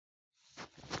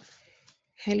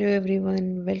Hello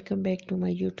everyone, welcome back to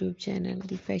my YouTube channel,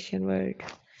 The Fashion World.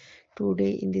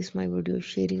 Today in this my video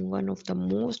sharing one of the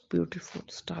most beautiful,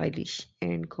 stylish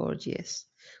and gorgeous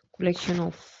collection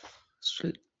of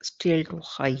stiletto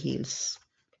high heels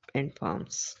and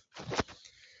palms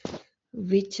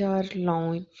which are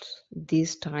launched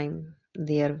this time.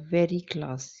 They are very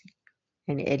classy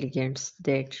and elegant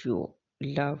that you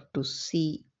love to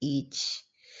see each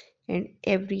and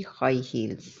every high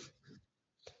heels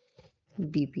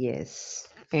BPS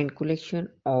and collection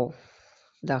of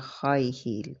the high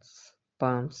heels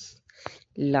pumps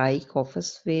like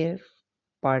office wear,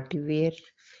 party wear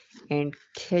and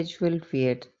casual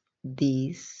wear.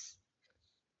 These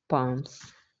pumps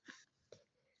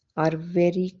are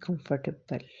very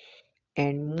comfortable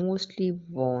and mostly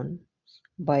worn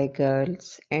by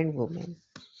girls and women.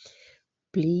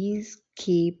 Please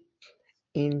keep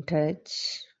in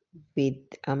touch with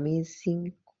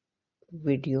amazing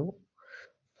video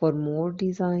for more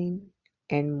design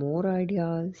and more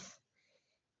ideas.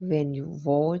 When you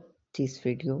watch this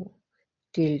video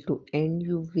till to end,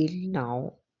 you will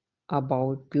know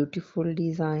about beautiful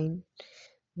design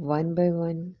one by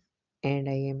one, and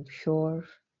I am sure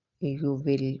you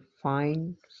will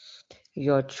find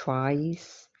your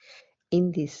choice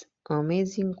in this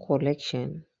amazing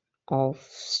collection of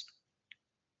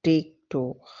stick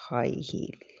to high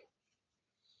heel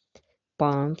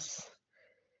palms.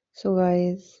 So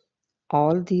guys,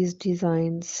 all these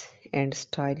designs and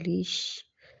stylish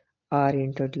are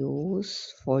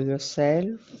introduced for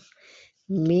yourself.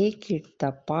 Make it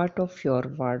the part of your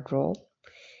wardrobe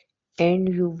and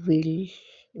you will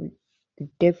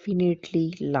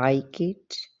definitely like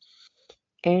it,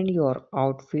 and your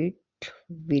outfit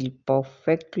will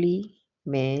perfectly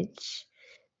match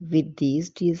with this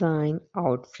design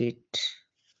outfit.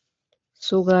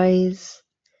 So guys,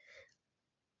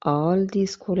 all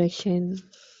this collection,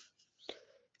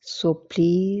 so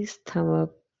please thumb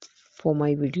up for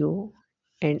my video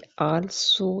and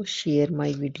also share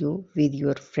my video with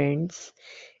your friends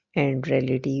and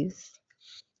relatives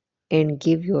and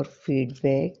give your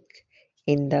feedback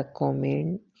in the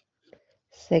comment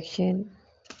section.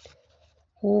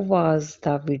 Who was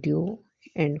the video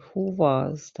and who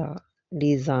was the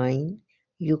design?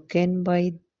 You can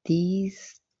buy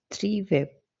these three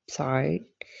websites: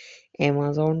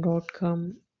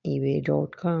 Amazon.com,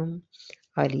 eBay.com,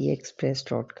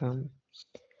 AliExpress.com.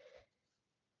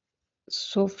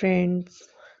 So friends,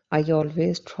 I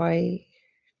always try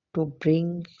to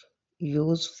bring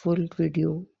useful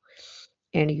video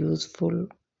and useful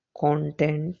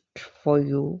content for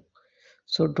you.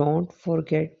 So don't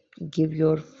forget, give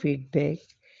your feedback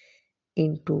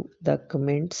into the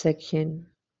comment section.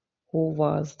 Who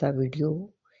was the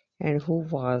video and who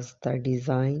was the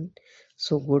design?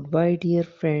 So goodbye dear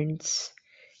friends.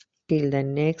 Till the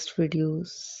next video.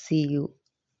 See you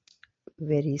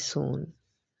very soon.